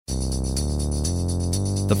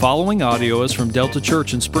The following audio is from Delta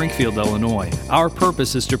Church in Springfield, Illinois. Our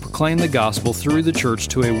purpose is to proclaim the gospel through the church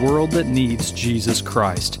to a world that needs Jesus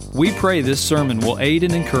Christ. We pray this sermon will aid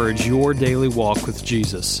and encourage your daily walk with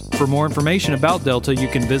Jesus. For more information about Delta, you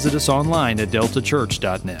can visit us online at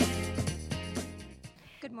deltachurch.net.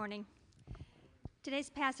 Good morning. Today's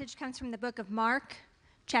passage comes from the book of Mark,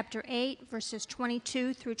 chapter 8, verses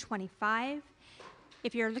 22 through 25.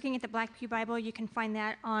 If you're looking at the Black Pew Bible, you can find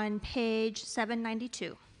that on page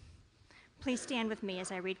 792. Please stand with me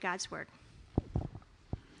as I read God's word.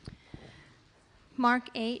 Mark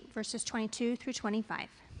 8, verses 22 through 25.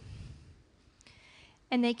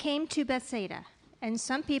 And they came to Bethsaida, and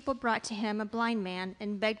some people brought to him a blind man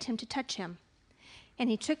and begged him to touch him. And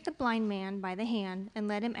he took the blind man by the hand and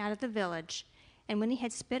led him out of the village. And when he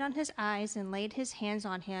had spit on his eyes and laid his hands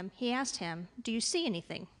on him, he asked him, "Do you see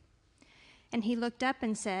anything?" And he looked up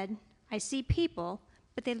and said, "I see people,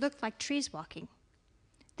 but they look like trees walking."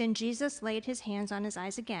 Then Jesus laid his hands on his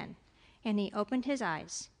eyes again, and he opened his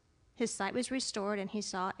eyes. His sight was restored, and he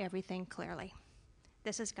saw everything clearly.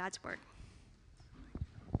 This is God's word.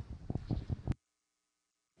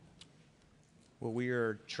 Well, we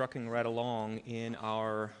are trucking right along in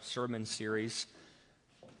our sermon series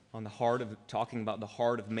on talking about the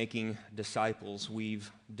heart of making disciples.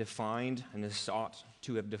 We've defined and have sought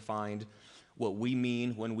to have defined what we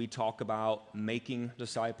mean when we talk about making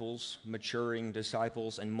disciples, maturing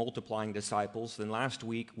disciples, and multiplying disciples. Then last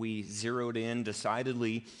week we zeroed in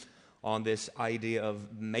decidedly on this idea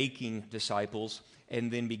of making disciples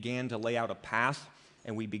and then began to lay out a path.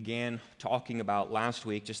 And we began talking about last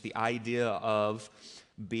week just the idea of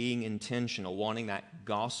being intentional, wanting that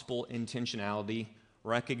gospel intentionality,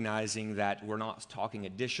 recognizing that we're not talking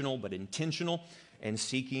additional but intentional, and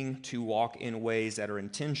seeking to walk in ways that are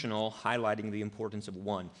intentional, highlighting the importance of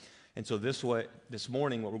one. And so this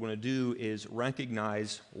morning, what we're going to do is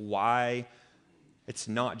recognize why it's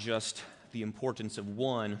not just the importance of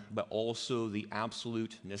one, but also the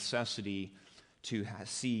absolute necessity to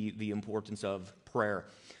see the importance of prayer.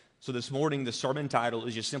 So this morning, the sermon title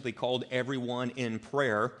is just simply called Everyone in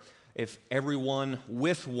Prayer. If everyone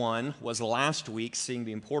with one was last week, seeing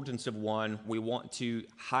the importance of one, we want to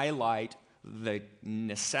highlight the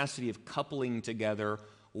necessity of coupling together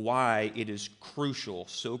why it is crucial,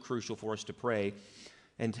 so crucial for us to pray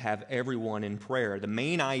and to have everyone in prayer. The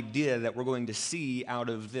main idea that we're going to see out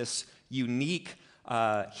of this unique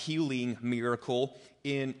healing miracle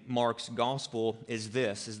in Mark's gospel is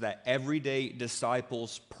that everyday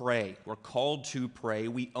disciples pray. We're called to pray.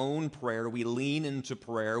 We own prayer. We lean into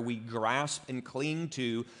prayer. We grasp and cling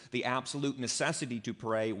to the absolute necessity to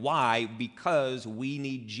pray. Why? Because we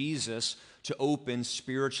need Jesus to open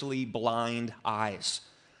spiritually blind eyes.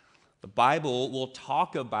 The Bible will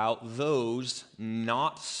talk about those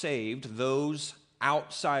not saved, those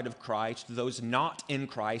outside of Christ, those not in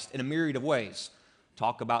Christ in a myriad of ways.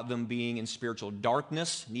 Talk about them being in spiritual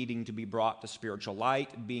darkness, needing to be brought to spiritual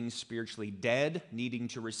light, being spiritually dead, needing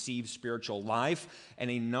to receive spiritual life. And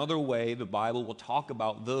another way the Bible will talk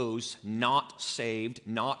about those not saved,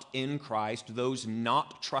 not in Christ, those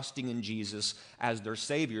not trusting in Jesus as their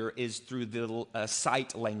Savior is through the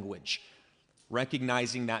sight language.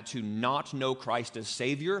 Recognizing that to not know Christ as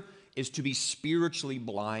Savior is to be spiritually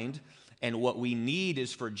blind. And what we need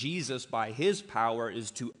is for Jesus, by His power,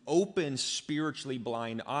 is to open spiritually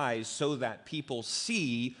blind eyes so that people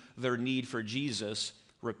see their need for Jesus,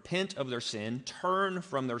 repent of their sin, turn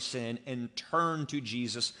from their sin, and turn to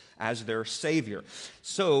Jesus as their Savior.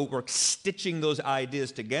 So we're stitching those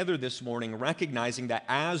ideas together this morning, recognizing that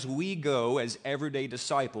as we go as everyday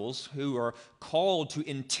disciples who are called to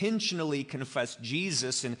intentionally confess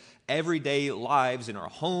Jesus in everyday lives, in our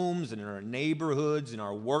homes, and in our neighborhoods, in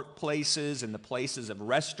our workplaces, in the places of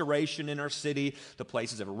restoration in our city, the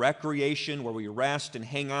places of recreation where we rest and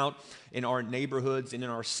hang out in our neighborhoods and in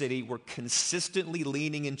our city, we're consistently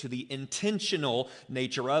leaning into the intentional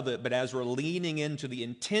nature of it. But as we're leaning into the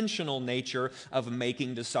intentional nature of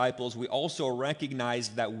making disciples, we also recognize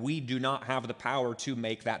that we do not have the power to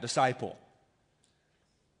make that disciple.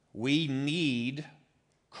 We need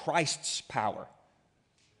Christ's power.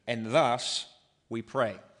 And thus, we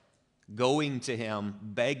pray, going to Him,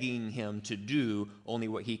 begging Him to do only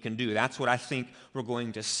what He can do. That's what I think we're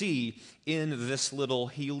going to see in this little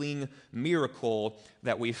healing miracle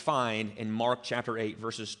that we find in Mark chapter 8,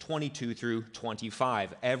 verses 22 through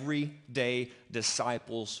 25. Everyday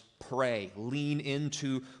disciples pray. Lean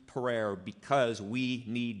into prayer because we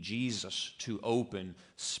need Jesus to open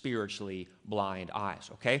spiritually blind eyes,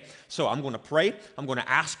 okay? So I'm going to pray. I'm going to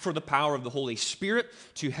ask for the power of the Holy Spirit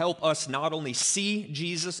to help us not only see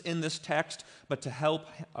Jesus in this text, but to help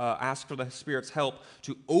ask for the Spirit's help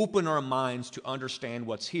to open our minds to understand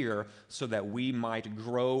what's here so that we might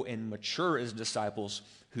grow and mature as disciples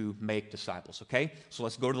who make disciples, okay? So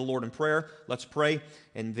let's go to the Lord in prayer. Let's pray,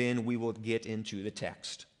 and then we will get into the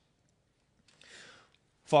text.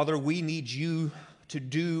 Father, we need you to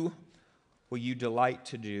do what you delight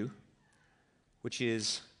to do, which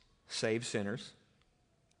is save sinners.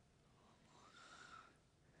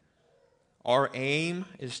 Our aim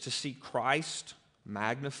is to see Christ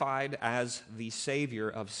magnified as the Savior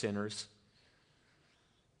of sinners.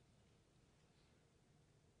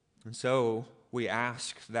 And so we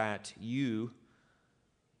ask that you,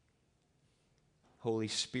 Holy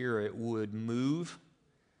Spirit, would move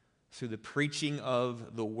through the preaching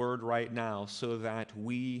of the word right now so that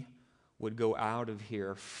we would go out of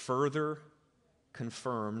here further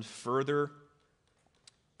confirmed, further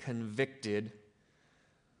convicted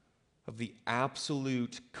of the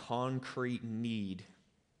absolute concrete need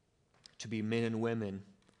to be men and women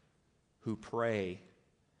who pray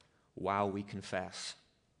while we confess.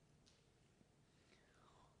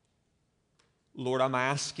 Lord, I'm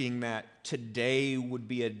asking that today would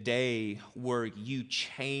be a day where you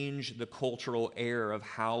change the cultural air of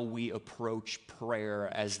how we approach prayer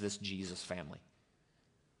as this Jesus family.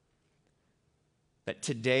 That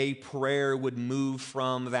today prayer would move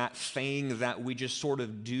from that thing that we just sort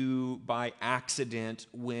of do by accident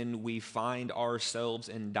when we find ourselves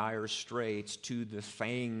in dire straits to the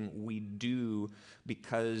thing we do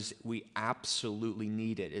because we absolutely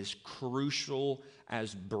need it. As crucial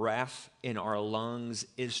as breath in our lungs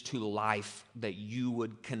is to life, that you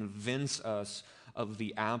would convince us of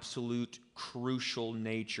the absolute crucial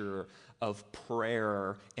nature of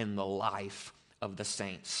prayer in the life of the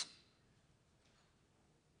saints.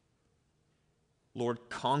 Lord,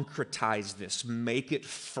 concretize this, make it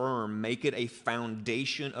firm, make it a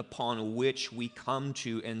foundation upon which we come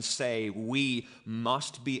to and say we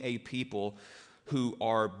must be a people who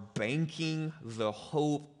are banking the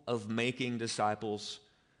hope of making disciples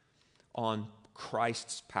on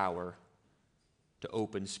Christ's power to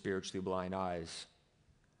open spiritually blind eyes.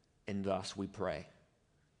 And thus we pray.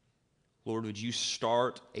 Lord, would you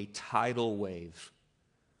start a tidal wave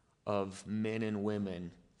of men and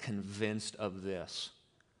women convinced of this: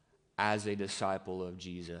 as a disciple of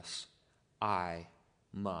Jesus, I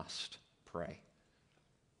must pray.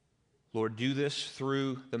 Lord, do this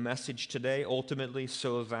through the message today, ultimately,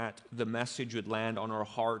 so that the message would land on our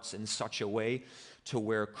hearts in such a way to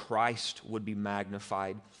where Christ would be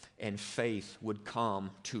magnified and faith would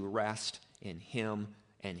come to rest in Him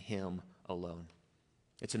and Him alone.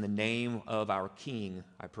 It's in the name of our King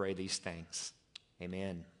I pray these things.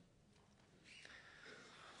 Amen.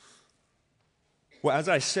 Well, as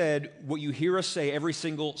I said, what you hear us say every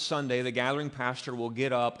single Sunday, the gathering pastor will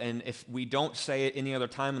get up, and if we don't say it any other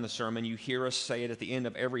time in the sermon, you hear us say it at the end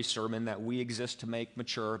of every sermon, that we exist to make,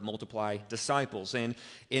 mature, multiply disciples. And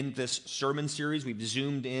in this sermon series, we've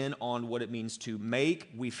zoomed in on what it means to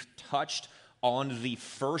make. We've touched on the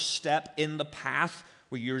first step in the path.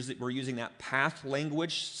 We're using that path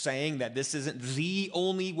language, saying that this isn't the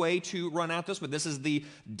only way to run at this, but this is the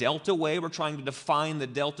Delta way. We're trying to define the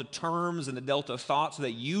Delta terms and the Delta thoughts so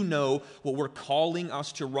that you know what we're calling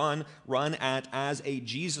us to run at as a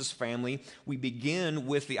Jesus family. We begin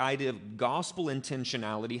with the idea of gospel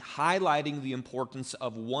intentionality, highlighting the importance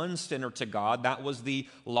of one sinner to God. That was the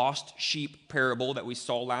lost sheep parable that we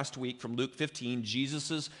saw last week from Luke 15,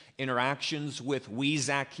 Jesus' interactions with wee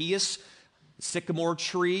Zacchaeus. Sycamore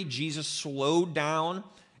tree, Jesus slowed down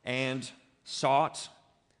and sought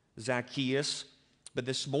Zacchaeus. But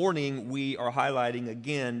this morning, we are highlighting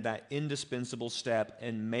again that indispensable step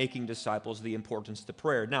in making disciples, the importance of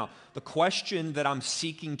prayer. Now, the question that I'm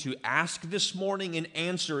seeking to ask this morning and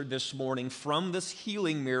answer this morning from this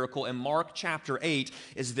healing miracle in Mark chapter 8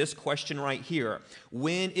 is this question right here.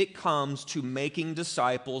 When it comes to making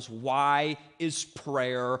disciples, why is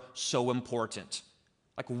prayer so important?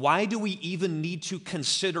 Like, why do we even need to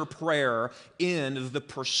consider prayer in the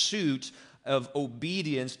pursuit of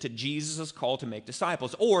obedience to Jesus' call to make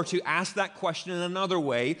disciples? Or to ask that question in another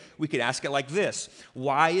way, we could ask it like this: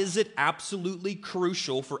 why is it absolutely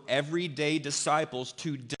crucial for everyday disciples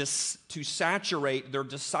to saturate their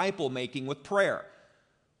disciple making with prayer?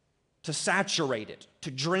 To saturate it,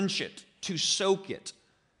 to drench it, to soak it,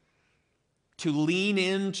 to lean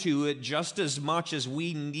into it just as much as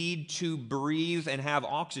we need to breathe and have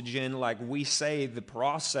oxygen, like we say, the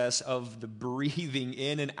process of the breathing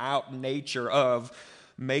in and out nature of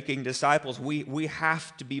making disciples. We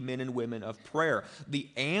have to be men and women of prayer. The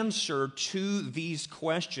answer to these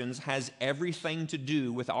questions has everything to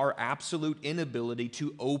do with our absolute inability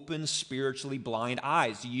to open spiritually blind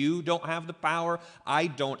eyes. You don't have the power. I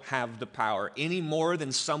don't have the power. Any more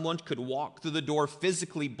than someone could walk through the door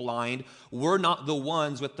physically blind, we're not the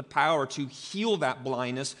ones with the power to heal that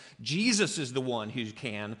blindness. Jesus is the one who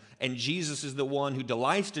can, and Jesus is the one who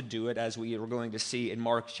delights to do it, as we are going to see in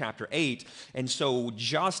Mark chapter 8. And so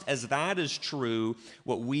just as that is true,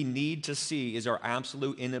 what we need to see is our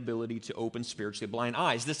absolute inability to open spiritually blind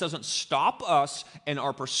eyes. This doesn't stop us in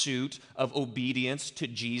our pursuit of obedience to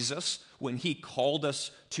Jesus when he called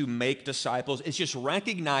us to make disciples. It's just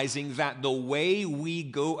recognizing that the way we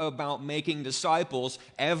go about making disciples,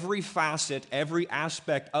 every facet, every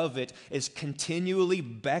aspect of it is continually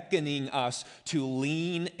beckoning us to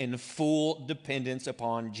lean in full dependence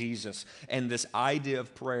upon Jesus. And this idea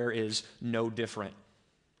of prayer is no different.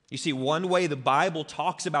 You see, one way the Bible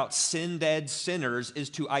talks about sin-dead sinners is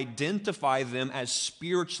to identify them as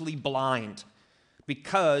spiritually blind,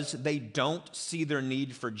 because they don't see their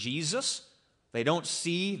need for Jesus. They don't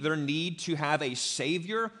see their need to have a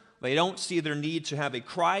Savior. They don't see their need to have a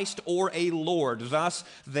Christ or a Lord. Thus,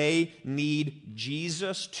 they need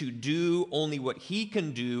Jesus to do only what he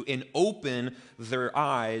can do and open their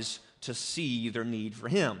eyes to see their need for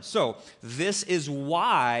him. So, this is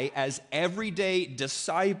why, as everyday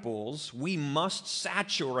disciples, we must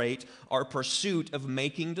saturate our pursuit of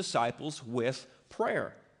making disciples with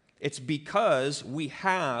prayer. It's because we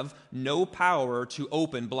have no power to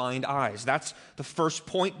open blind eyes. That's the first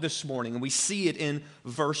point this morning, and we see it in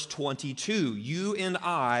verse 22. You and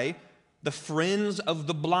I, the friends of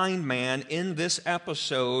the blind man in this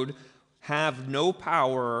episode, have no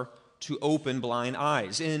power to open blind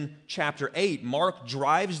eyes. In chapter 8, Mark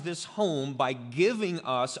drives this home by giving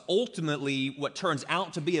us ultimately what turns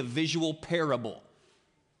out to be a visual parable.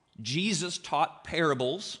 Jesus taught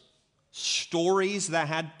parables, stories that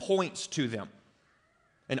had points to them.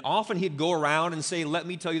 And often he'd go around and say, let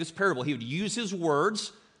me tell you this parable. He would use his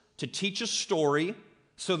words to teach a story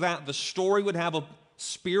so that the story would have a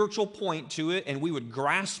spiritual point to it, and we would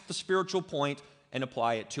grasp the spiritual point and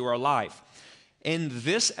apply it to our life. In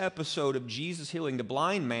this episode of Jesus healing the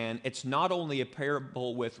blind man, it's not only a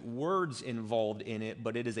parable with words involved in it,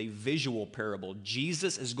 but it is a visual parable.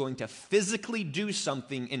 Jesus is going to physically do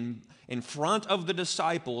something in front of the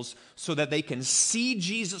disciples so that they can see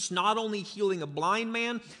Jesus not only healing a blind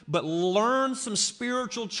man, but learn some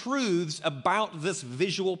spiritual truths about this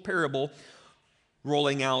visual parable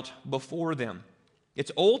rolling out before them.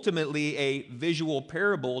 It's ultimately a visual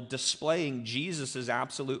parable displaying Jesus'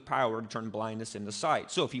 absolute power to turn blindness into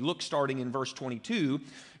sight. So if you look starting in verse 22,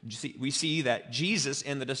 we see that Jesus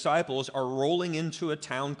and the disciples are rolling into a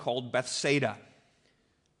town called Bethsaida.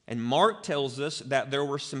 And Mark tells us that there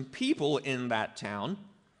were some people in that town,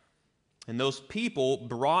 and those people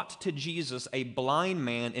brought to Jesus a blind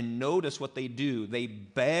man, and notice what they do. They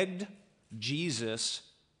begged Jesus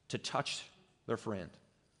to touch their friend.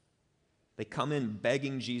 They come in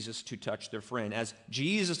begging Jesus to touch their friend. As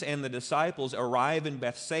Jesus and the disciples arrive in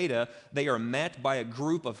Bethsaida, they are met by a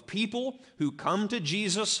group of people who come to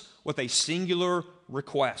Jesus with a singular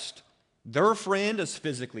request. Their friend is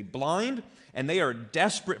physically blind, and they are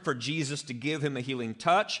desperate for Jesus to give him a healing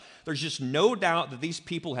touch. There's just no doubt that these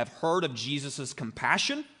people have heard of Jesus'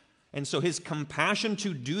 compassion. And so his compassion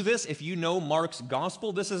to do this, if you know Mark's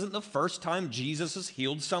gospel, this isn't the first time Jesus has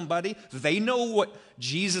healed somebody. They know what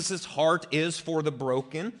Jesus' heart is for the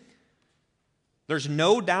broken. There's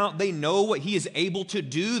no doubt they know what he is able to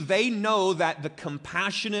do. They know that the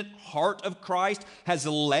compassionate heart of Christ has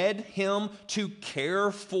led him to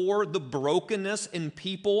care for the brokenness in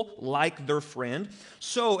people like their friend.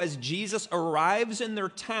 So as Jesus arrives in their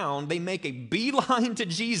town, they make a beeline to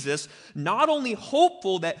Jesus, not only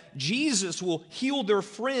hopeful that Jesus will heal their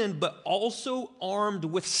friend, but also armed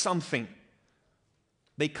with something.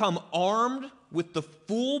 They come armed with the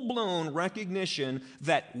full-blown recognition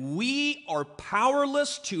that we are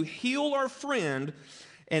powerless to heal our friend,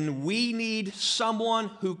 and we need someone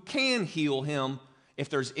who can heal him if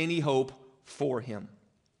there's any hope for him.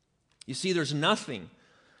 You see, there's nothing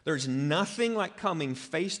like coming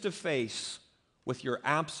face to face with your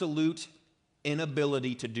absolute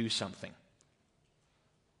inability to do something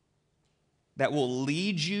that will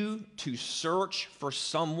lead you to search for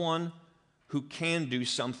someone who can do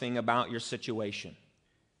something about your situation.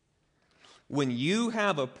 When you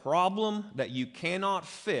have a problem that you cannot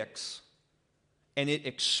fix, and it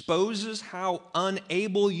exposes how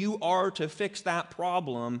unable you are to fix that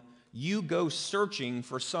problem, you go searching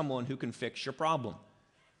for someone who can fix your problem.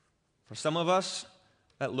 For some of us,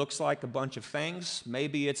 that looks like a bunch of things.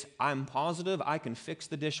 Maybe it's, I'm positive I can fix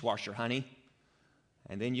the dishwasher, honey.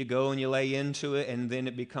 And then you go and you lay into it, and then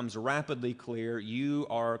it becomes rapidly clear you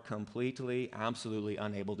are completely, absolutely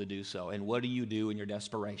unable to do so. And what do you do in your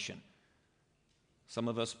desperation? Some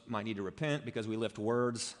of us might need to repent because we lift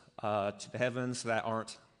words to the heavens that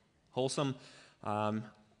aren't wholesome.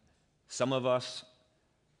 Some of us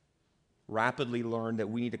rapidly learn that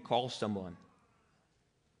we need to call someone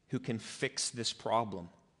who can fix this problem.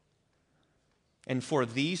 And for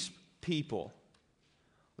these people,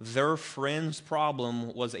 their friend's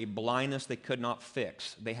problem was a blindness they could not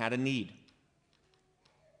fix. They had a need.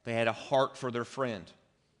 They had a heart for their friend.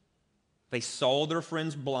 They saw their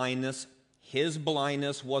friend's blindness. His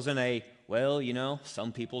blindness wasn't a, well, you know,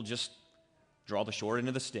 some people just draw the short end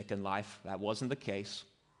of the stick in life. That wasn't the case.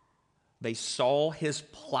 They saw his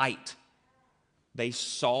plight. They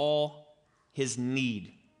saw his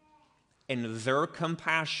need. And their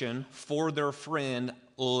compassion for their friend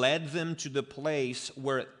led them to the place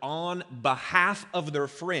where, on behalf of their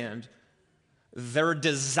friend, their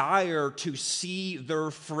desire to see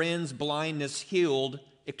their friend's blindness healed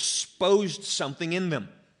exposed something in them.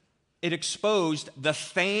 It exposed the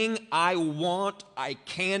thing I want, I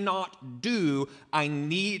cannot do. I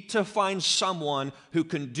need to find someone who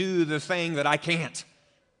can do the thing that I can't.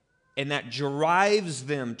 And that drives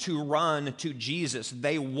them to run to Jesus.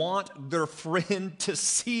 They want their friend to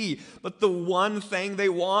see, but the one thing they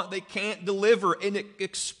want, they can't deliver, and it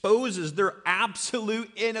exposes their absolute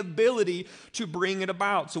inability to bring it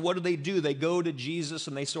about. So what do? They go to Jesus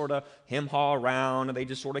and they sort of hem-haw around, and they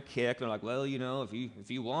just sort of kick. They're like, well, you know, if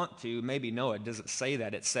you want to, maybe. No, it doesn't say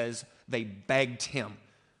that. It says they begged him.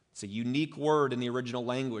 It's a unique word in the original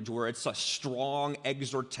language where it's a strong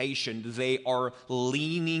exhortation. They are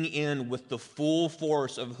leaning in with the full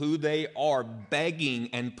force of who they are, begging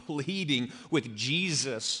and pleading with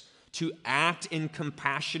Jesus to act in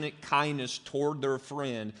compassionate kindness toward their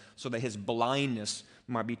friend so that his blindness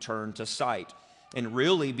might be turned to sight. And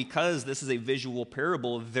really, because this is a visual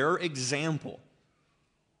parable, their example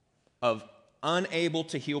of unable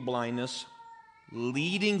to heal blindness,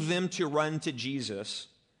 leading them to run to Jesus,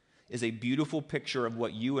 is a beautiful picture of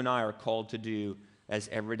what you and I are called to do as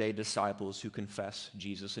everyday disciples who confess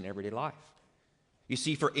Jesus in everyday life. You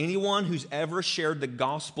see, for anyone who's ever shared the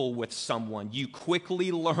gospel with someone, you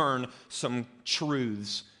quickly learn some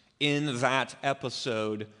truths in that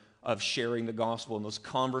episode of sharing the gospel, and those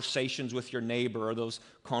conversations with your neighbor, or those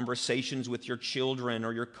conversations with your children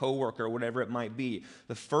or your coworker, or whatever it might be.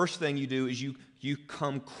 The first thing you do is you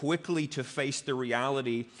come quickly to face the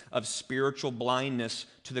reality of spiritual blindness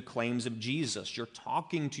to the claims of Jesus. You're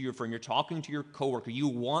talking to your friend, you're talking to your coworker. You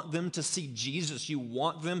want them to see Jesus. You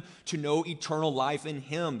want them to know eternal life in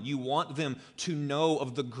him. You want them to know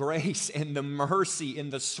of the grace and the mercy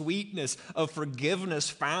and the sweetness of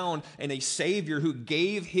forgiveness found in a Savior who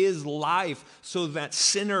gave his life so that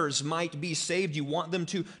sinners might be saved. You want them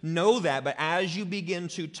to know that, but as you begin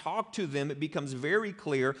to talk to them, it becomes very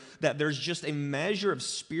clear that there's just a measure of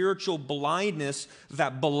spiritual blindness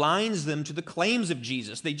that blinds them to the claims of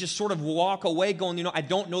Jesus. They just sort of walk away going, you know, I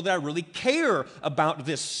don't know that I really care about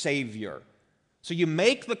this Savior. So you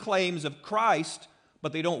make the claims of Christ,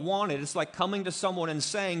 but they don't want it. It's like coming to someone and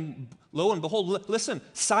saying, lo and behold, listen,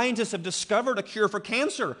 scientists have discovered a cure for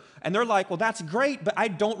cancer. And they're like, well, that's great, but I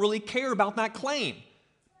don't really care about that claim.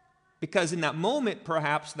 Because in that moment,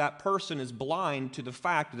 perhaps that person is blind to the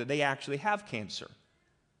fact that they actually have cancer.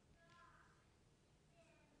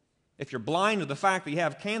 If you're blind to the fact that you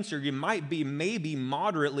have cancer, you might be maybe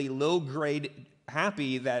moderately low-grade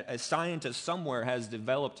happy that a scientist somewhere has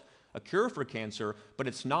developed a cure for cancer, but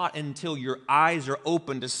it's not until your eyes are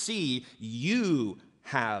open to see you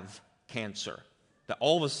have cancer that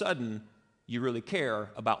all of a sudden you really care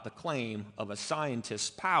about the claim of a scientist's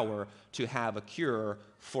power to have a cure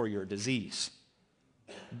for your disease.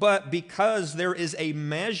 But because there is a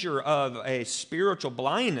measure of a spiritual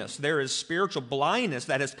blindness, there is spiritual blindness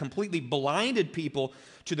that has completely blinded people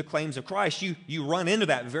to the claims of Christ. You run into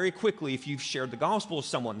that very quickly if you've shared the gospel with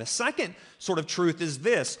someone. The second sort of truth is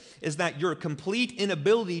this, is that your complete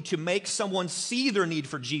inability to make someone see their need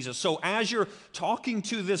for Jesus. So as you're talking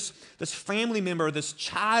to this family member, this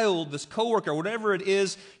child, this coworker, whatever it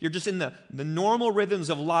is, you're just in the normal rhythms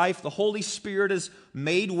of life. The Holy Spirit is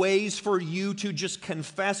made ways for you to just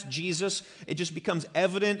confess Jesus. It just becomes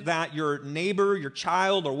evident that your neighbor, your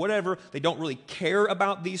child, or whatever, they don't really care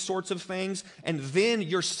about these sorts of things. And then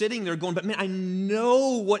you're sitting there going, but man, I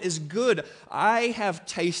know what is good. I have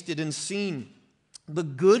tasted and seen the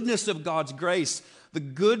goodness of God's grace, the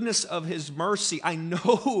goodness of His mercy. I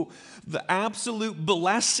know the absolute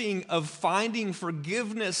blessing of finding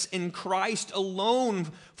forgiveness in Christ alone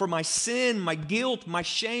for my sin, my guilt, my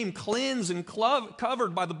shame, cleansed and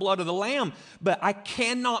covered by the blood of the Lamb. But I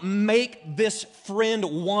cannot make this friend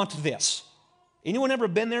want this. Anyone ever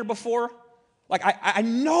been there before? Like, I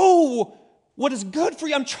know what is good for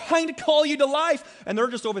you. I'm trying to call you to life. And they're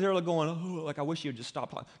just over there going, oh, like, I wish you'd just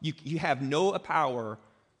stop talking. You have no power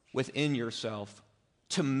within yourself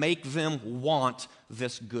to make them want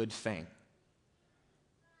this good thing.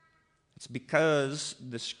 It's because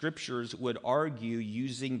the Scriptures would argue,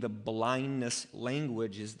 using the blindness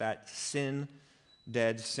language, is that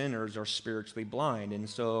sin-dead sinners are spiritually blind. And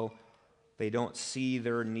so they don't see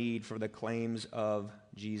their need for the claims of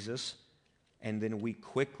Jesus. And then we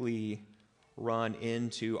quickly run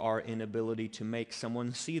into our inability to make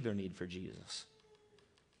someone see their need for Jesus.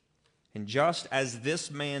 And just as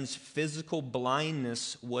this man's physical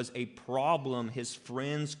blindness was a problem his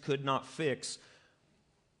friends could not fix,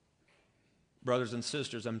 brothers and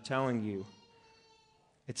sisters, I'm telling you,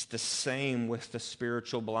 it's the same with the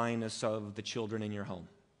spiritual blindness of the children in your home.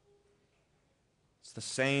 It's the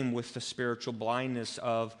same with the spiritual blindness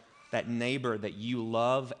of that neighbor that you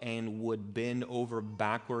love and would bend over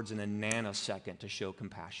backwards in a nanosecond to show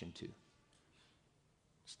compassion to.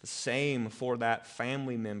 It's the same for that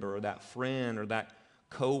family member or that friend or that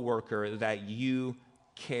coworker that you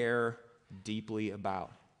care deeply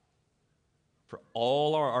about. For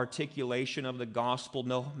all our articulation of the gospel,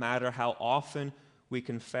 no matter how often we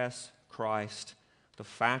confess Christ, the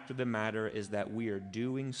fact of the matter is that we are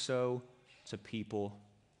doing so to people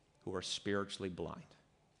who are spiritually blind.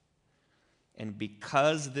 And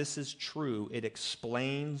because this is true, it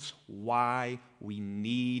explains why we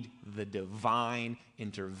need the divine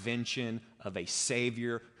intervention of a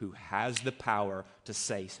Savior who has the power to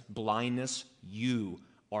say, blindness, you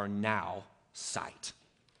are now sight.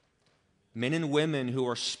 Men and women who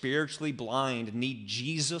are spiritually blind need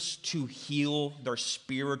Jesus to heal their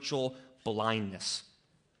spiritual blindness.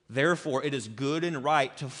 Therefore, it is good and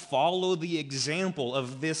right to follow the example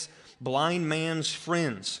of this blind man's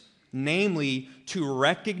friends, namely, to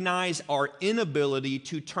recognize our inability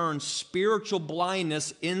to turn spiritual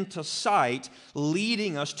blindness into sight,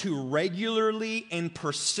 leading us to regularly and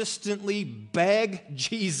persistently beg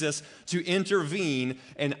Jesus to intervene.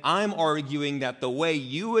 And I'm arguing that the way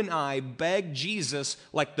you and I beg Jesus,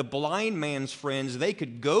 like the blind man's friends, they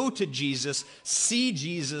could go to Jesus, see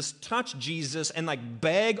Jesus, touch Jesus, and like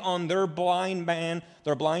beg on their blind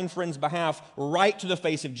friend's behalf right to the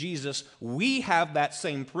face of Jesus. We have that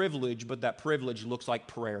same privilege, but that privilege looks like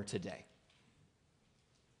prayer today.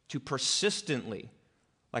 To persistently,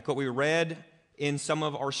 like what we read in some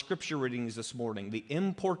of our scripture readings this morning, the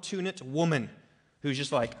importunate woman who's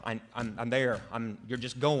just like, I'm there, you're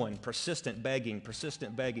just going, persistent begging.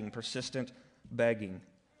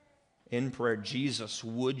 In prayer, Jesus,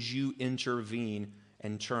 would you intervene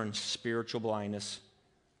and turn spiritual blindness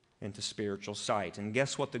into spiritual sight? And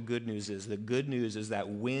guess what the good news is? The good news is that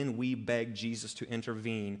when we beg Jesus to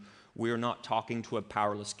intervene, we're not talking to a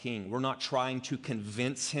powerless king. We're not trying to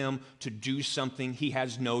convince him to do something he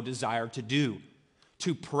has no desire to do.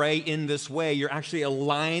 To pray in this way, you're actually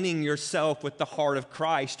aligning yourself with the heart of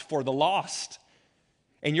Christ for the lost.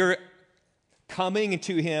 And you're coming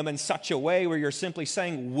to him in such a way where you're simply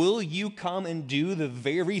saying, will you come and do the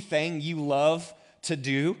very thing you love to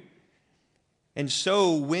do? And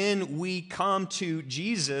so when we come to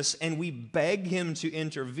Jesus and we beg him to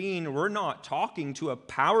intervene, we're not talking to a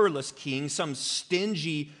powerless king, some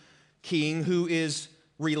stingy king who is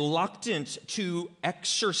reluctant to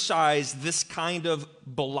exercise this kind of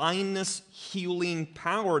blindness healing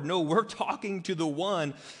power. No, we're talking to the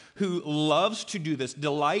one who loves to do this,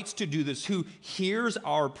 delights to do this, who hears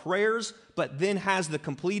our prayers, but then has the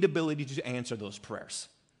complete ability to answer those prayers,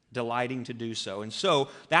 delighting to do so. And so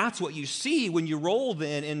that's what you see when you roll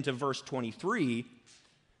then into verse 23.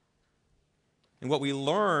 And what we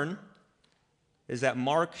learn is that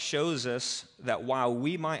Mark shows us that while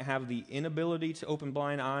we might have the inability to open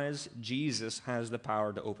blind eyes, Jesus has the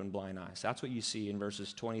power to open blind eyes. That's what you see in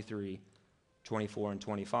verses 23, 24, and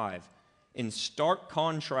 25. In stark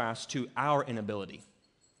contrast to our inability,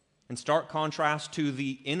 in stark contrast to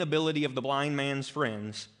the inability of the blind man's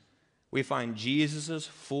friends, we find Jesus'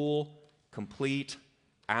 full, complete,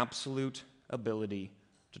 absolute ability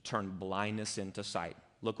to turn blindness into sight.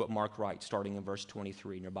 Look what Mark writes, starting in verse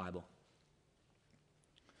 23 in your Bible.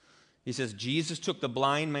 He says, Jesus took the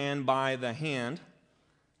blind man by the hand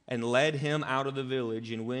and led him out of the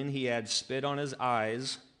village, and when he had spit on his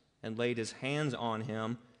eyes and laid his hands on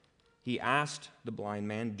him, he asked the blind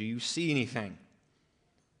man, "Do you see anything?"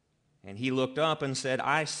 And he looked up and said,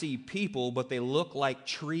 "I see people, but they look like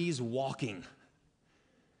trees walking."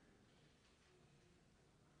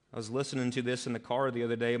 I was listening to this in the car the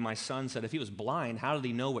other day. My son said, if he was blind, how did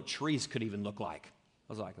he know what trees could even look like?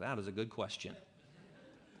 I was like, that is a good question.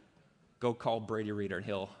 Go call Brady Reader and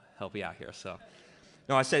he'll help you out here. So,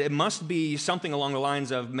 no, I said it must be something along the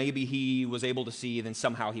lines of maybe he was able to see, then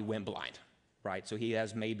somehow he went blind, right? So he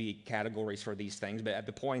has maybe categories for these things, but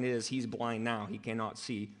the point is he's blind now. He cannot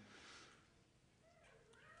see.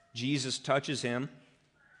 Jesus touches him.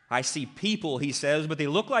 I see people, he says, but they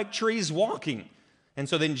look like trees walking. And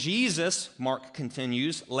so then Jesus, Mark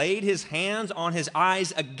continues, laid his hands on his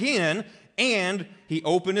eyes again, and he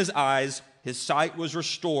opened his eyes, his sight was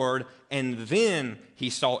restored, and then he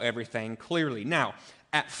saw everything clearly. Now,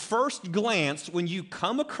 at first glance, when you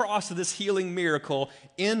come across this healing miracle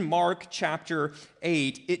in Mark chapter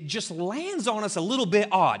 8, it just lands on us a little bit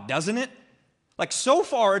odd, doesn't it? Like so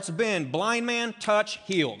far it's been blind man, touch,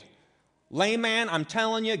 healed. Lame man, I'm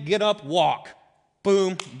telling you, get up, walk.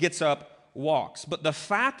 Boom, gets up, walks. But the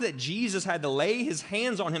fact that Jesus had to lay his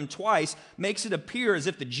hands on him twice makes it appear as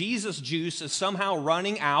if the Jesus juice is somehow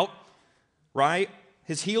running out, right?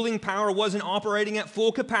 His healing power wasn't operating at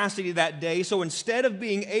full capacity that day, so instead of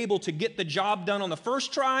being able to get the job done on the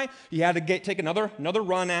first try, he had to take another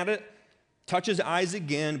run at it, touch his eyes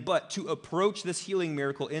again. But to approach this healing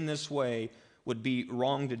miracle in this way would be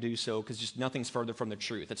wrong to do so, because just nothing's further from the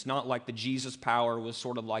truth. It's not like the Jesus power was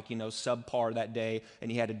sort of like, subpar that day,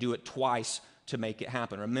 and he had to do it twice to make it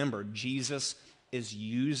happen. Remember, Jesus is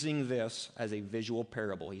using this as a visual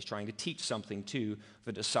parable. He's trying to teach something to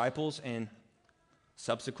the disciples and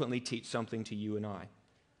subsequently teach something to you and I.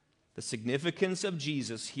 The significance of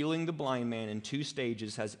Jesus healing the blind man in 2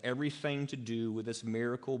 stages has everything to do with this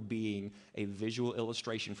miracle being a visual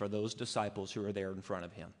illustration for those disciples who are there in front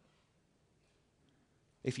of him.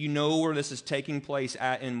 If you know where this is taking place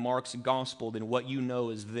in Mark's gospel, then what you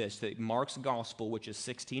know is this, that Mark's gospel, which is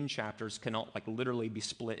 16 chapters, cannot literally be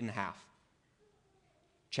split in half.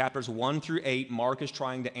 Chapters 1 through 8, Mark is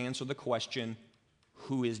trying to answer the question,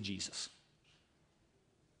 who is Jesus?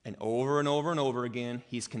 And over and over and over again,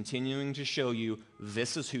 he's continuing to show you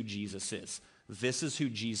this is who Jesus is. This is who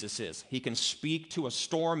Jesus is. He can speak to a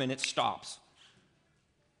storm and it stops.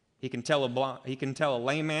 He can tell a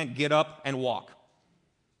lame man, get up and walk.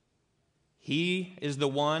 He is the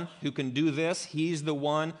one who can do this. He's the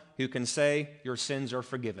one who can say, your sins are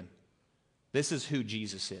forgiven. This is who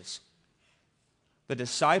Jesus is. The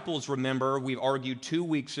disciples, remember, we argued 2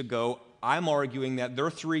 weeks ago, I'm arguing that their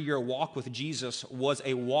 3-year walk with Jesus was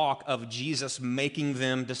a walk of Jesus making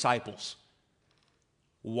them disciples.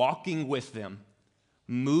 Walking with them,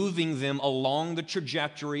 moving them along the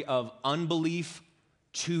trajectory of unbelief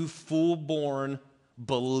to full-born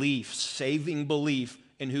belief, saving belief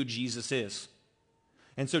in who Jesus is.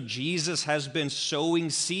 And so Jesus has been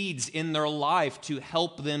sowing seeds in their life to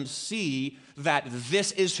help them see that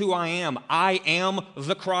this is who I am. I am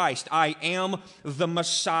the Christ. I am the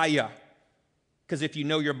Messiah. Because if you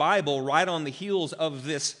know your Bible, right on the heels of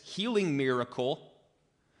this healing miracle,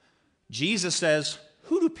 Jesus says,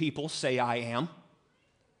 who do people say I am?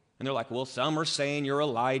 And they're like, well, some are saying you're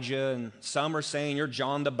Elijah, and some are saying you're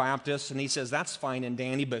John the Baptist. And he says, that's fine and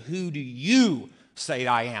dandy, but who do you say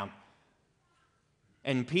I am?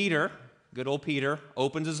 And Peter, good old Peter,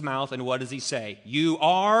 opens his mouth, and what does he say? You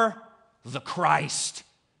are the Christ.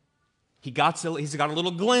 He's got a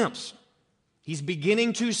little glimpse. He's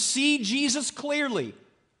beginning to see Jesus clearly,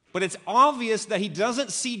 but it's obvious that he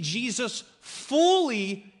doesn't see Jesus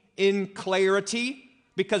fully in clarity,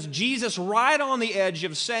 because Jesus right on the edge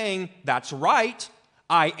of saying, that's right,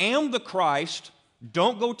 I am the Christ,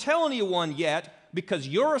 don't go tell anyone yet, because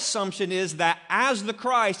your assumption is that as the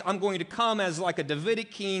Christ, I'm going to come as like a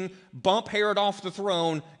Davidic king, bump Herod off the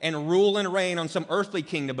throne, and rule and reign on some earthly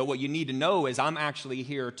kingdom. But what you need to know is I'm actually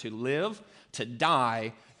here to live, to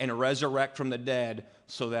die, and resurrect from the dead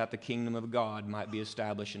so that the kingdom of God might be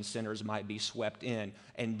established and sinners might be swept in.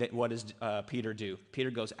 And what does Peter do?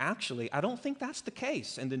 Peter goes, actually, I don't think that's the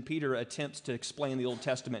case. And then Peter attempts to explain the Old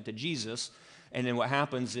Testament to Jesus. And then what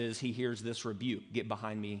happens is he hears this rebuke, get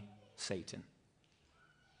behind me, Satan.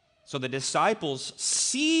 So the disciples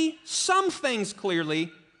see some things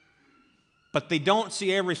clearly, But they don't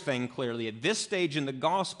see everything clearly. At this stage in the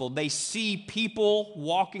gospel, they see people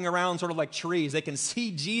walking around sort of like trees. They can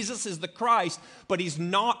see Jesus is the Christ, but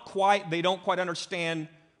they don't quite understand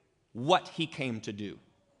what he came to do.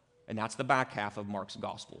 And that's the back half of Mark's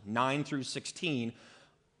gospel. 9 through 16,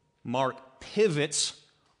 Mark pivots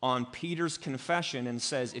on Peter's confession and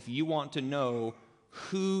says, if you want to know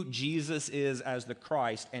who Jesus is as the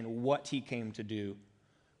Christ and what he came to do,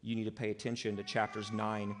 you need to pay attention to chapters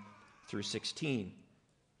 9 through 16.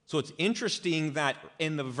 So it's interesting that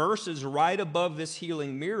in the verses right above this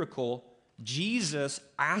healing miracle, Jesus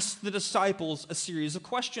asked the disciples a series of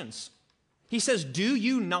questions. He says, do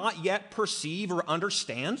you not yet perceive or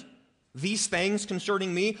understand these things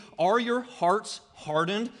concerning me? Are your hearts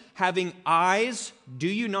hardened? Having eyes, do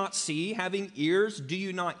you not see? Having ears, do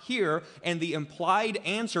you not hear? And the implied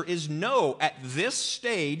answer is no. At this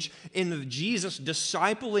stage in Jesus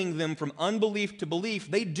discipling them from unbelief to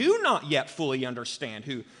belief, they do not yet fully understand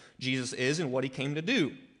who Jesus is and what he came to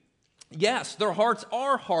do. Yes, their hearts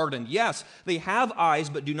are hardened. Yes, they have eyes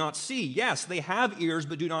but do not see. Yes, they have ears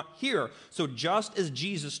but do not hear. So just as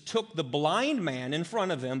Jesus took the blind man in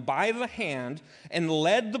front of him by the hand and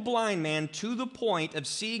led the blind man to the point of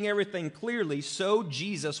seeing everything clearly, so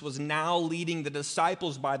Jesus was now leading the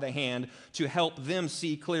disciples by the hand to help them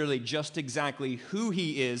see clearly just exactly who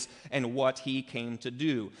he is and what he came to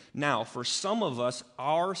do. Now, for some of us,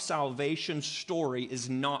 our salvation story is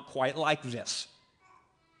not quite like this.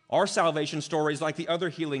 Our salvation story is like the other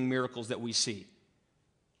healing miracles that we see,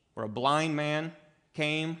 where a blind man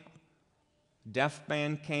came, a deaf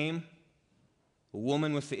man came, a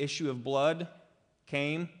woman with the issue of blood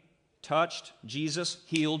came, touched Jesus,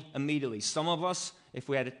 healed immediately. Some of us, if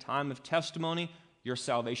we had a time of testimony, your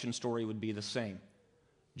salvation story would be the same.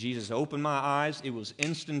 Jesus opened my eyes. It was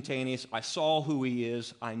instantaneous. I saw who he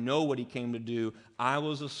is. I know what he came to do. I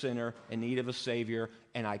was a sinner in need of a Savior,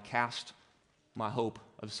 and I cast my hope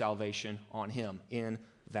of salvation on him in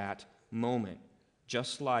that moment.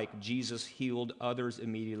 Just like Jesus healed others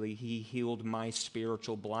immediately, he healed my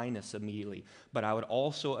spiritual blindness immediately. But I would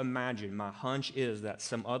also imagine, my hunch is that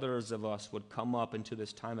some others of us would come up into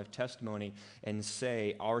this time of testimony and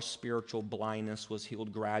say our spiritual blindness was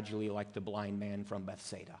healed gradually like the blind man from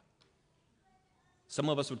Bethsaida. Some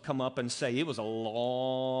of us would come up and say it was a long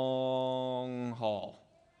haul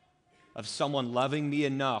of someone loving me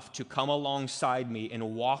enough to come alongside me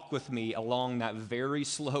and walk with me along that very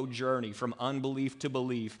slow journey from unbelief to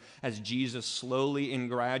belief as Jesus slowly and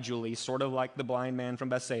gradually, sort of like the blind man from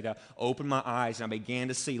Bethsaida, opened my eyes and I began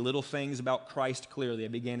to see little things about Christ clearly. I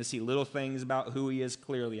began to see little things about who he is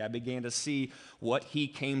clearly. I began to see what he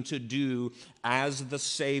came to do as the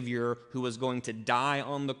Savior who was going to die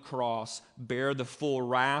on the cross, bear the full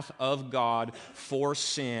wrath of God for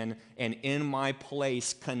sin, and in my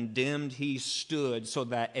place condemned he stood, so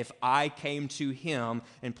that if I came to him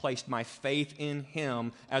and placed my faith in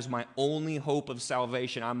him as my only hope of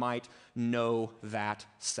salvation, I might know that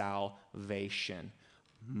salvation.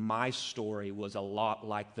 My story was a lot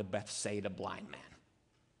like the Bethsaida blind man.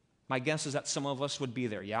 My guess is that some of us would be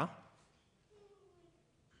there, yeah?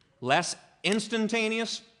 Less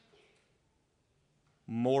instantaneous,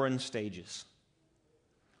 more in stages.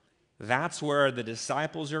 That's where the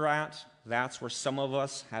disciples are at. That's where some of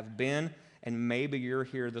us have been. And maybe you're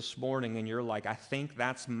here this morning and you're like, I think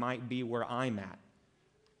that might be where I'm at.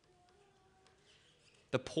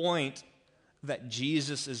 The point that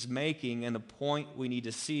Jesus is making and the point we need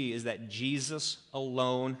to see is that Jesus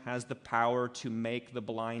alone has the power to make the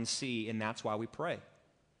blind see, and that's why we pray,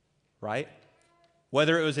 right?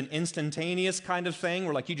 Whether it was an instantaneous kind of thing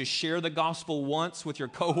where like you just share the gospel once with your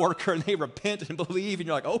coworker and they repent and believe and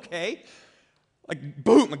you're like, okay, like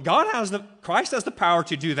boom, Christ has the power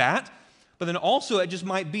to do that. But then also it just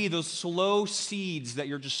might be those slow seeds that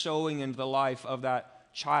you're just sowing into the life of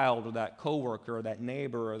that child or that coworker or that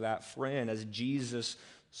neighbor or that friend as Jesus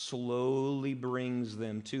slowly brings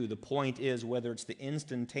them to. The point is, whether it's the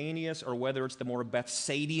instantaneous or whether it's the more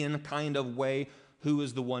Bethsaidian kind of way, who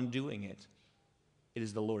is the one doing it? It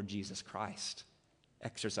is the Lord Jesus Christ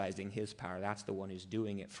exercising his power. That's the one who's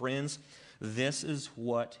doing it. Friends, this is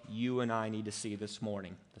what you and I need to see this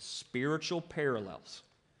morning. The spiritual parallels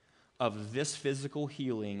of this physical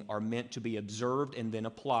healing are meant to be observed and then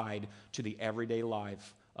applied to the everyday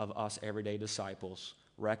life of us everyday disciples,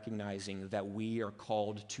 recognizing that we are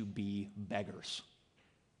called to be beggars.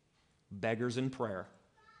 Beggars in prayer,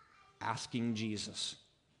 asking Jesus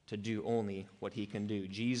to do only what he can do.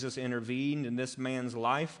 Jesus intervened in this man's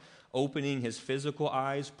life, opening his physical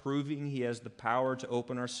eyes, proving he has the power to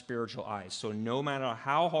open our spiritual eyes. So no matter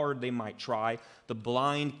how hard they might try, the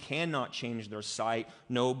blind cannot change their sight.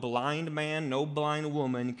 No blind man, no blind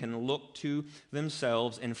woman can look to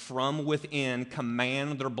themselves and from within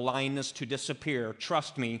command their blindness to disappear.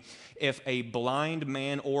 Trust me, if a blind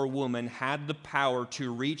man or woman had the power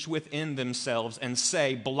to reach within themselves and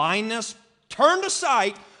say, blindness, turn to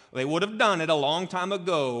sight, they would have done it a long time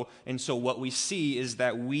ago. And so what we see is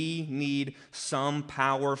that we need some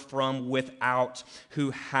power from without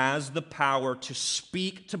who has the power to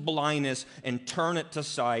speak to blindness and turn it to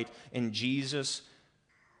sight. And Jesus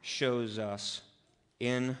shows us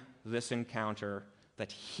in this encounter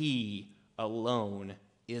that he alone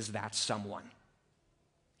is that someone.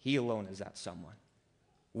 He alone is that someone.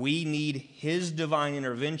 We need his divine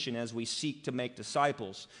intervention as we seek to make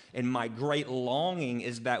disciples. And my great longing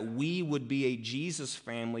is that we would be a Jesus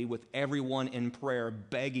family with everyone in prayer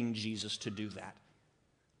begging Jesus to do that.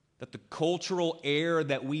 That the cultural air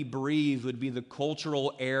that we breathe would be the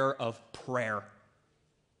cultural air of prayer.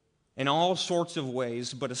 In all sorts of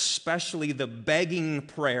ways, but especially the begging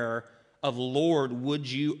prayer of, Lord, would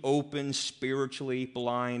you open spiritually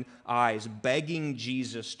blind eyes? Begging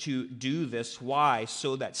Jesus to do this. Why?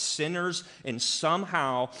 So that sinners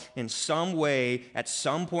somehow, in some way, at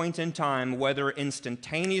some point in time, whether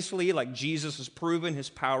instantaneously, like Jesus has proven his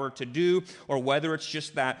power to do, or whether it's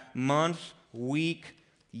just that month, week,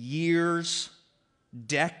 years,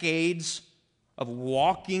 decades of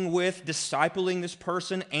walking with, discipling this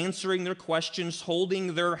person, answering their questions,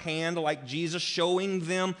 holding their hand like Jesus, showing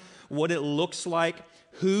them what it looks like,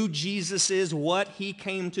 who Jesus is, what he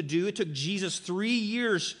came to do. It took Jesus 3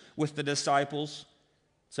 years with the disciples.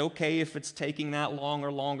 It's okay if it's taking that long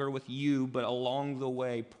or longer with you, but along the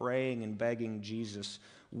way, praying and begging Jesus,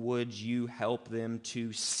 would you help them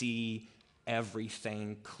to see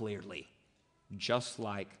everything clearly, just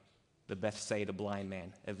like the Bethsaida blind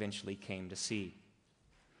man eventually came to see.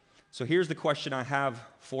 So here's the question I have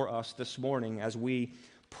for us this morning as we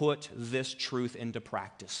put this truth into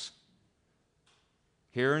practice.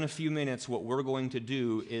 Here in a few minutes, what we're going to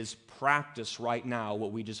do is practice right now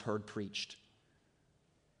what we just heard preached.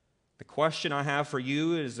 The question I have for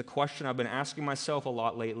you is the question I've been asking myself a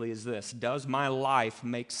lot lately is this: does my life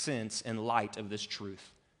make sense in light of this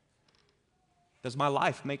truth? Does my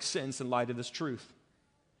life make sense in light of this truth?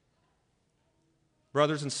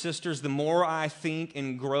 Brothers and sisters, the more I think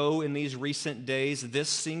and grow in these recent days, this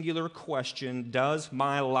singular question, does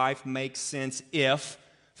my life make sense if,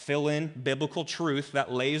 fill in biblical truth that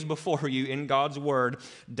lays before you in God's Word,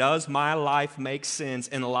 does my life make sense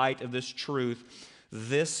in light of this truth?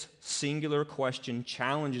 This singular question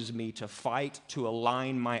challenges me to fight to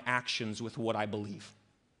align my actions with what I believe.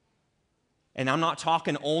 And I'm not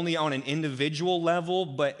talking only on an individual level,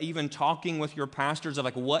 but even talking with your pastors of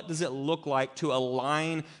like, what does it look like to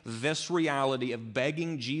align this reality of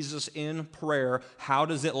begging Jesus in prayer? How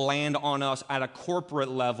does it land on us at a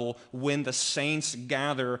corporate level when the saints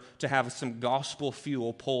gather to have some gospel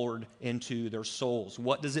fuel poured into their souls?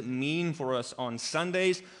 What does it mean for us on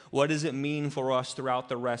Sundays? What does it mean for us throughout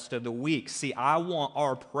the rest of the week? See, I want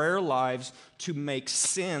our prayer lives to make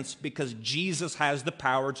sense because Jesus has the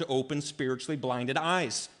power to open spiritually blinded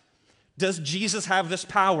eyes. Does Jesus have this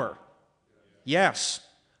power? Yes.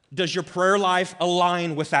 Does your prayer life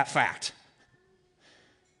align with that fact?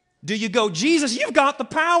 Do you go, Jesus, you've got the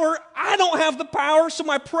power. I don't have the power. So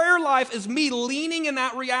my prayer life is me leaning in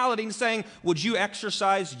that reality and saying, would you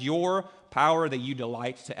exercise your power that you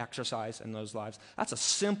delight to exercise in those lives? That's a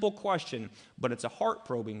simple question, but it's a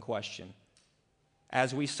heart-probing question.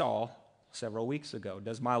 As we saw several weeks ago,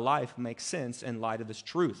 does my life make sense in light of this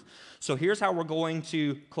truth? So here's how we're going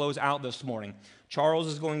to close out this morning. Charles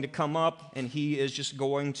is going to come up, and he is just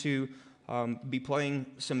going to be playing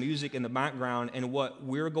some music in the background. And what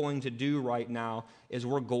we're going to do right now is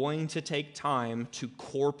we're going to take time to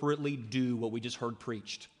corporately do what we just heard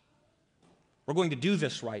preached. We're going to do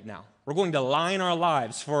this right now. We're going to line our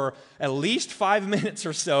lives for at least 5 minutes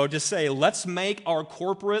or so to say, let's make our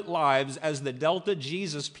corporate lives as the Delta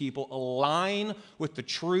Jesus people align with the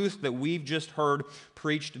truth that we've just heard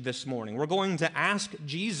preached this morning. We're going to ask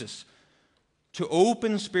Jesus to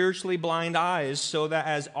open spiritually blind eyes so that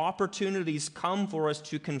as opportunities come for us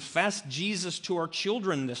to confess Jesus to our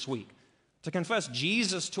children this week, to confess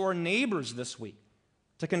Jesus to our neighbors this week,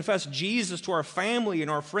 to confess Jesus to our family and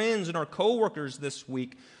our friends and our coworkers this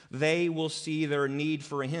week, they will see their need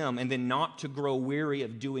for Him, and then not to grow weary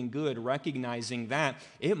of doing good, recognizing that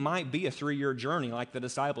it might be a 3-year journey like the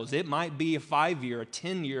disciples. It might be a 5-year, a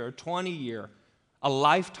 10-year, a 20-year, A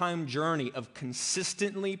lifetime journey of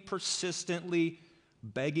consistently, persistently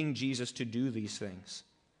begging Jesus to do these things.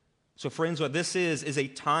 So friends, what this is a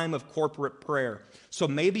time of corporate prayer. So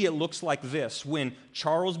maybe it looks like this. When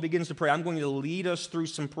Charles begins to pray, I'm going to lead us through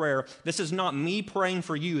some prayer. This is not me praying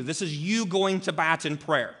for you. This is you going to bat in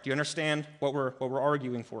prayer. Do you understand what we're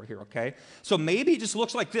arguing for here, okay? So maybe it just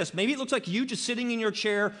looks like this. Maybe it looks like you just sitting in your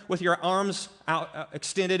chair with your arms out,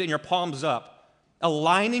 extended and your palms up,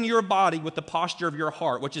 aligning your body with the posture of your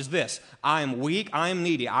heart, which is this: I am weak, I am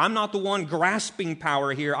needy. I'm not the one grasping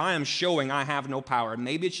power here. I am showing I have no power.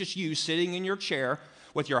 Maybe it's just you sitting in your chair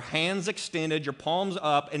with your hands extended, your palms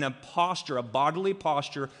up, in a posture, a bodily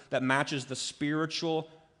posture that matches the spiritual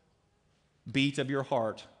beat of your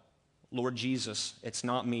heart. Lord Jesus, it's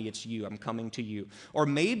not me, it's you. I'm coming to you. Or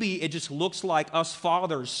maybe it just looks like us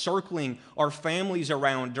fathers circling our families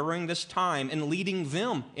around during this time and leading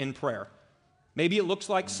them in prayer. Maybe it looks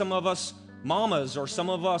like some of us mamas or some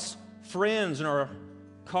of us friends and our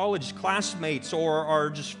college classmates or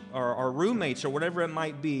our roommates or whatever it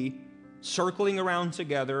might be, circling around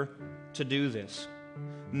together to do this.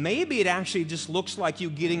 Maybe it actually just looks like you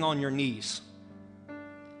getting on your knees,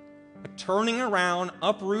 turning around,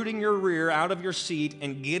 uprooting your rear out of your seat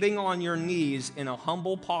and getting on your knees in a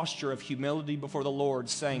humble posture of humility before the Lord,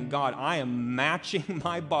 saying, God, I am matching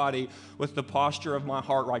my body with the posture of my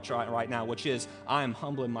heart right now, which is, I am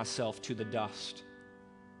humbling myself to the dust.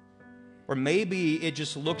 Or maybe it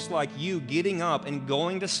just looks like you getting up and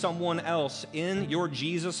going to someone else in your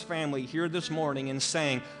Jesus family here this morning and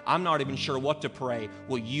saying, I'm not even sure what to pray.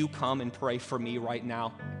 Will you come and pray for me right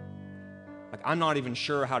now? Like, I'm not even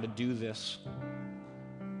sure how to do this.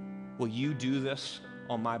 Will you do this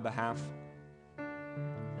on my behalf?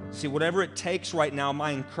 See, whatever it takes right now,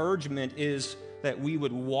 my encouragement is that we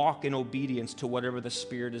would walk in obedience to whatever the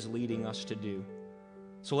Spirit is leading us to do.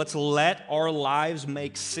 So let's let our lives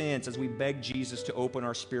make sense as we beg Jesus to open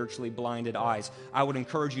our spiritually blinded eyes. I would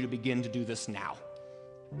encourage you to begin to do this now.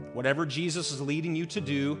 Whatever Jesus is leading you to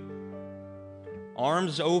do,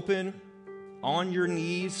 arms open, on your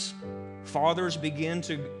knees. Fathers, begin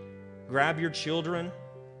to grab your children.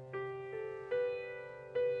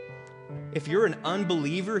 If you're an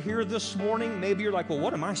unbeliever here this morning, maybe you're like, well,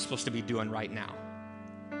 what am I supposed to be doing right now?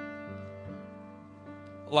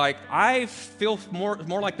 Like, I feel more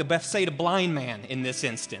like the Bethsaida blind man in this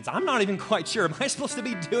instance. I'm not even quite sure. Am I supposed to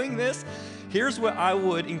be doing this? Here's what I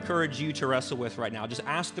would encourage you to wrestle with right now. Just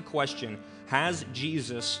ask the question, has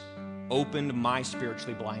Jesus opened my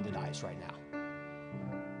spiritually blinded eyes right now?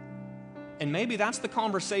 And maybe that's the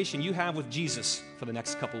conversation you have with Jesus for the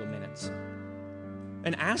next couple of minutes.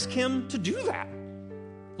 And ask him to do that.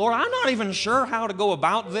 Lord, I'm not even sure how to go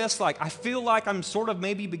about this. Like, I feel like I'm sort of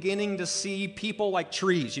maybe beginning to see people like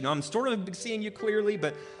trees. You know, I'm sort of seeing you clearly,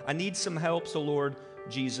 but I need some help. So, Lord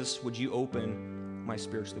Jesus, would you open my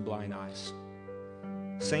spiritually blind eyes?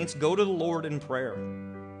 Saints, go to the Lord in prayer.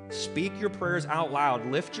 Speak your prayers out loud.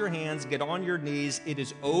 Lift your hands. Get on your knees. It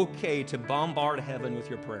is okay to bombard heaven with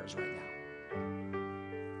your prayers right now.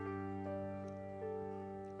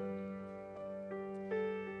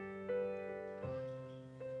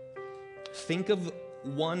 Think of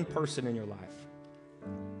one person in your life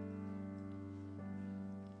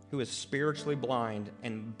who is spiritually blind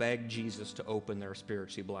and beg Jesus to open their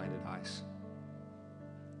spiritually blinded eyes.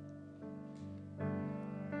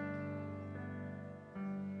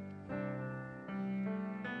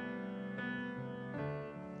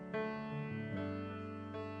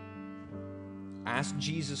 Ask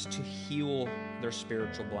Jesus to heal their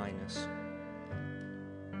spiritual blindness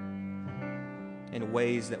in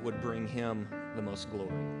ways that would bring him the most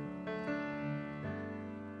glory.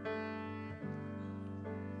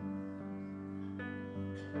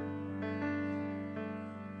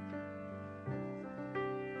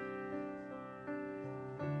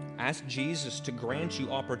 Ask Jesus to grant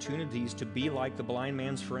you opportunities to be like the blind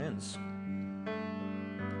man's friends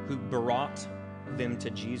who brought them to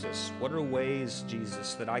Jesus. What are ways,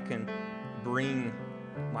 Jesus, that I can bring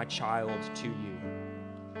my child to you?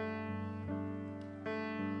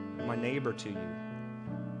 My neighbor to you,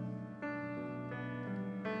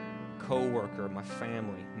 co-worker, my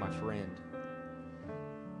family, my friend.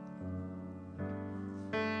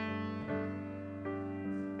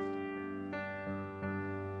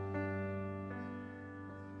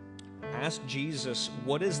 Ask Jesus,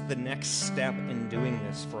 what is the next step in doing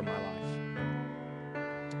this for my life?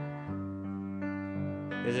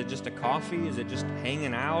 Is it just a coffee? Is it just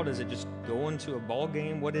hanging out? Is it just going to a ball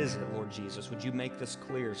game? What is it, Lord Jesus? Would you make this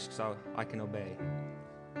clear so I can obey?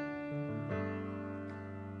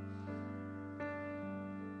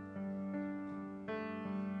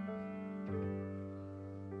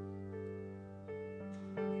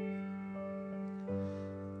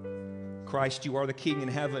 Christ, you are the King in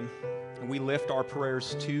heaven, and we lift our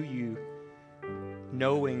prayers to you,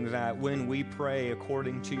 knowing that when we pray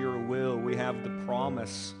according to your will, we have the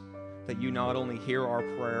promise that you not only hear our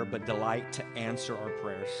prayer, but delight to answer our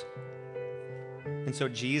prayers. And so,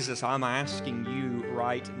 Jesus, I'm asking you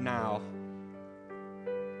right now,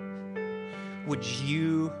 would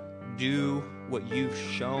you do what you've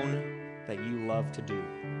shown that you love to do,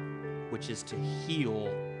 which is to heal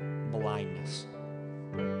blindness?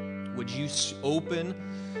 Would you open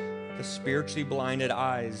the spiritually blinded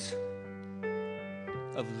eyes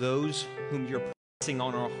of those whom you're placing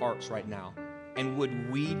on our hearts right now? And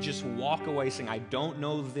would we just walk away saying, I don't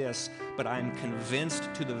know this, but I'm convinced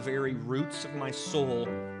to the very roots of my soul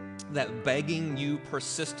that begging you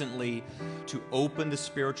persistently to open the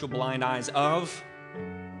spiritual blind eyes of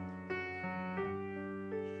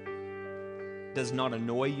does not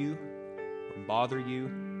annoy you or bother you.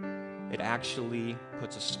 It actually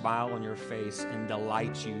puts a smile on your face and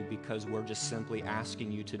delights you because we're just simply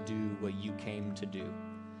asking you to do what you came to do.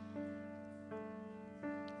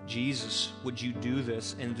 Jesus, would you do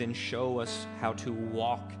this and then show us how to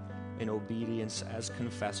walk in obedience as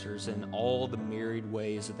confessors in all the myriad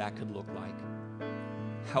ways that that could look like?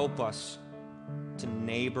 Help us to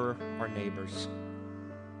neighbor our neighbors,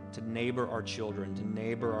 to neighbor our children, to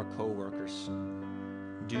neighbor our co-workers.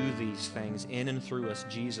 Do these things in and through us,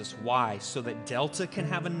 Jesus. Why? So that Delta can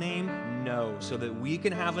have a name? No. So that we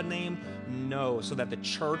can have a name? No. So that the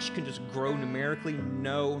church can just grow numerically?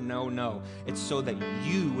 No, no, no. It's so that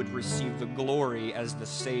you would receive the glory as the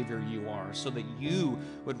Savior you are. So that you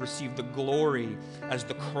would receive the glory as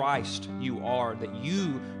the Christ you are. That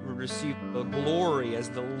you would receive the glory as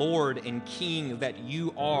the Lord and King that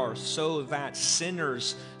you are. So that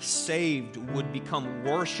sinners saved would become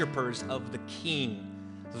worshipers of the King.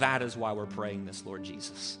 That is why we're praying this, Lord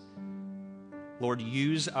Jesus. Lord,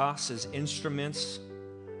 use us as instruments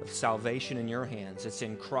of salvation in your hands. It's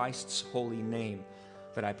in Christ's holy name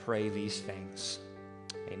that I pray these things.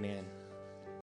 Amen.